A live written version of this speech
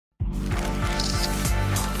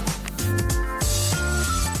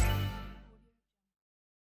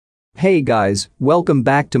Hey guys, welcome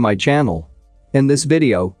back to my channel. In this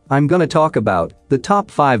video, I'm gonna talk about the top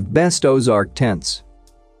 5 best Ozark tents.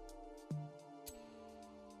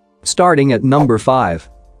 Starting at number 5.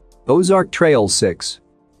 Ozark Trail 6.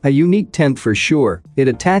 A unique tent for sure, it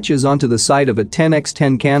attaches onto the side of a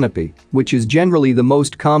 10x10 canopy, which is generally the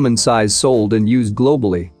most common size sold and used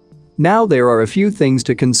globally. Now there are a few things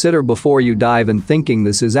to consider before you dive in thinking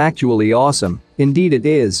this is actually awesome. Indeed it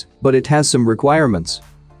is, but it has some requirements.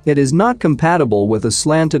 It is not compatible with a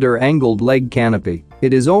slanted or angled leg canopy,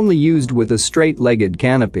 it is only used with a straight-legged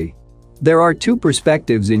canopy. There are two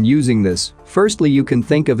perspectives in using this. Firstly, you can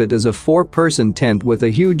think of it as a 4-person tent with a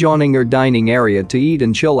huge awning or dining area to eat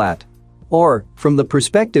and chill at. Or, from the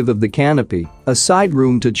perspective of the canopy, a side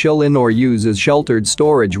room to chill in or use as sheltered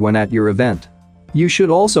storage when at your event. You should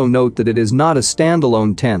also note that it is not a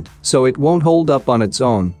standalone tent, so it won't hold up on its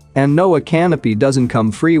own, and no, a canopy doesn't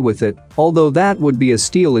come free with it, although that would be a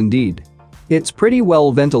steal indeed. It's pretty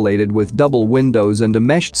well ventilated with double windows and a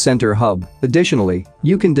meshed center hub. Additionally,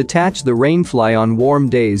 you can detach the rainfly on warm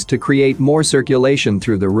days to create more circulation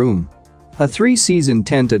through the room. A 3-season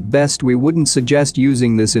tent at best. We wouldn't suggest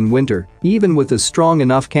using this in winter, even with a strong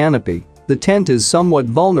enough canopy. The tent is somewhat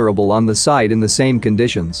vulnerable on the side in the same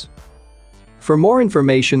conditions. For more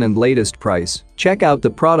information and latest price, check out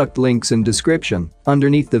the product links in description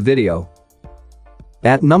underneath the video.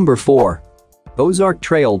 At number 4. Ozark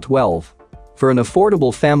Trail 12. For an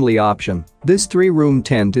affordable family option, this 3-room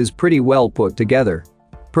tent is pretty well put together.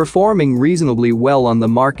 Performing reasonably well on the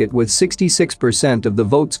market with 66% of the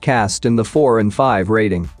votes cast in the 4 and 5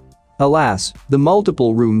 rating. Alas, the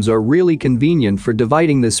multiple rooms are really convenient for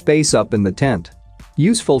dividing the space up in the tent.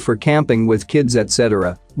 Useful for camping with kids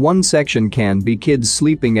etc. One section can be kids'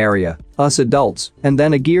 sleeping area, us adults, and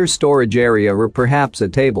then a gear storage area or perhaps a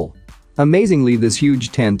table. Amazingly, this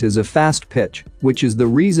huge tent is a fast pitch, which is the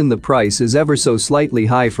reason the price is ever so slightly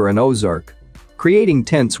high for an Ozark. Creating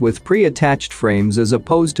tents with pre-attached frames as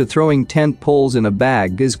opposed to throwing tent poles in a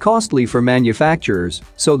bag is costly for manufacturers,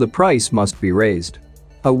 so the price must be raised.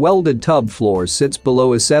 A welded tub floor sits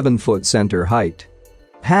below a 7-foot center height.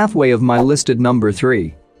 Halfway of my listed number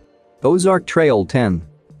 3. Ozark Trail 10.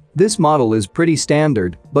 This model is pretty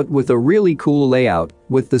standard, but with a really cool layout,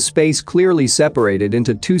 with the space clearly separated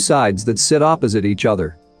into 2 sides that sit opposite each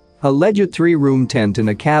other. A legit 3-room tent in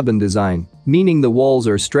a cabin design, meaning the walls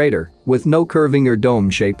are straighter, with no curving or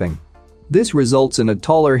dome shaping. This results in a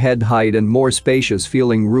taller head height and more spacious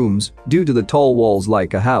feeling rooms due to the tall walls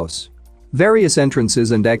like a house. Various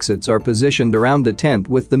entrances and exits are positioned around the tent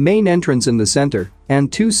with the main entrance in the center, and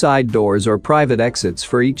 2 side doors or private exits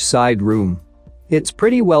for each side room. It's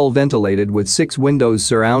pretty well ventilated with 6 windows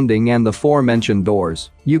surrounding and the 4-mentioned doors.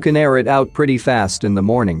 You can air it out pretty fast in the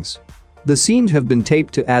mornings. The seams have been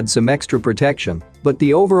taped to add some extra protection, but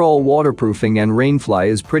the overall waterproofing and rainfly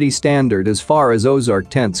is pretty standard as far as Ozark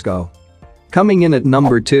tents go. Coming in at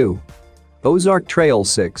number 2. Ozark Trail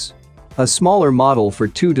 6. A smaller model for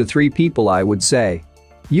 2 to 3 people, I would say.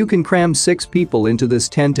 You can cram 6 people into this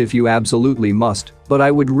tent if you absolutely must, but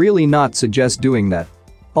I would really not suggest doing that.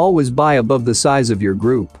 Always buy above the size of your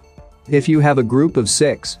group. If you have a group of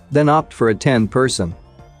 6, then opt for a 10-person.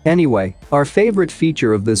 Anyway, our favorite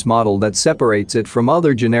feature of this model that separates it from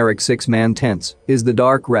other generic 6-man tents is the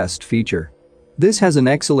dark rest feature. This has an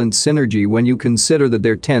excellent synergy when you consider that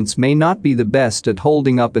their tents may not be the best at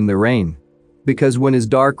holding up in the rain. Because when is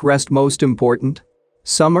dark rest most important?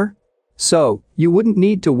 Summer? So, you wouldn't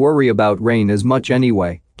need to worry about rain as much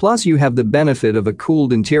anyway, plus you have the benefit of a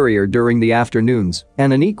cooled interior during the afternoons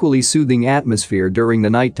and an equally soothing atmosphere during the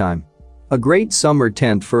nighttime. A great summer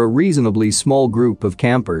tent for a reasonably small group of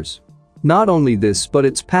campers. Not only this, but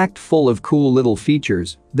it's packed full of cool little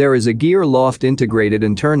features. There is a gear loft integrated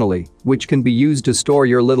internally, which can be used to store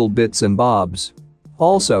your little bits and bobs.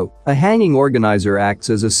 Also, a hanging organizer acts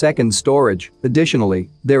as a second storage. Additionally,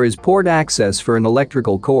 there is port access for an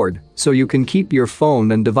electrical cord, so you can keep your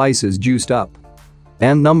phone and devices juiced up.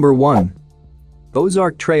 And number 1.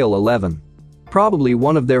 Ozark Trail 11. Probably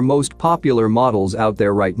one of their most popular models out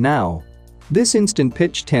there right now. This instant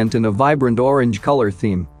pitch tent in a vibrant orange color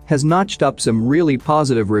theme has notched up some really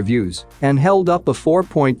positive reviews and held up a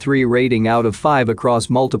 4.3 rating out of 5 across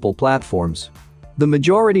multiple platforms. The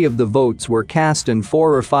majority of the votes were cast in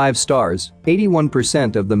 4 or 5 stars,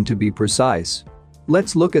 81% of them to be precise.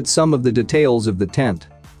 Let's look at some of the details of the tent.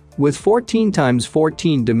 With 14 x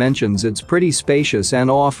 14 dimensions, it's pretty spacious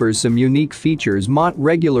and offers some unique features not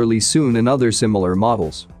regularly seen in other similar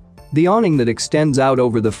models. The awning that extends out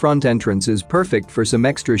over the front entrance is perfect for some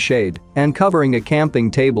extra shade and covering a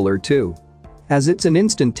camping table or 2. As it's an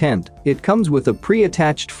instant tent, it comes with a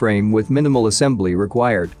pre-attached frame with minimal assembly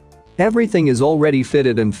required. Everything is already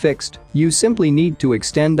fitted and fixed, you simply need to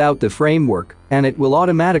extend out the framework and it will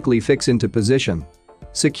automatically fix into position.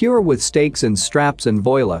 Secure with stakes and straps and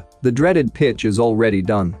voila, the dreaded pitch is already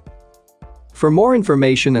done. For more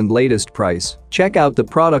information and latest price, check out the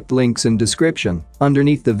product links in description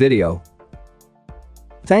underneath the video.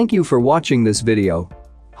 Thank you for watching this video.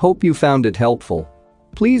 Hope you found it helpful.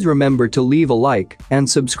 Please remember to leave a like and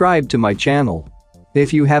subscribe to my channel.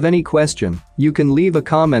 If you have any question, you can leave a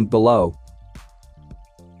comment below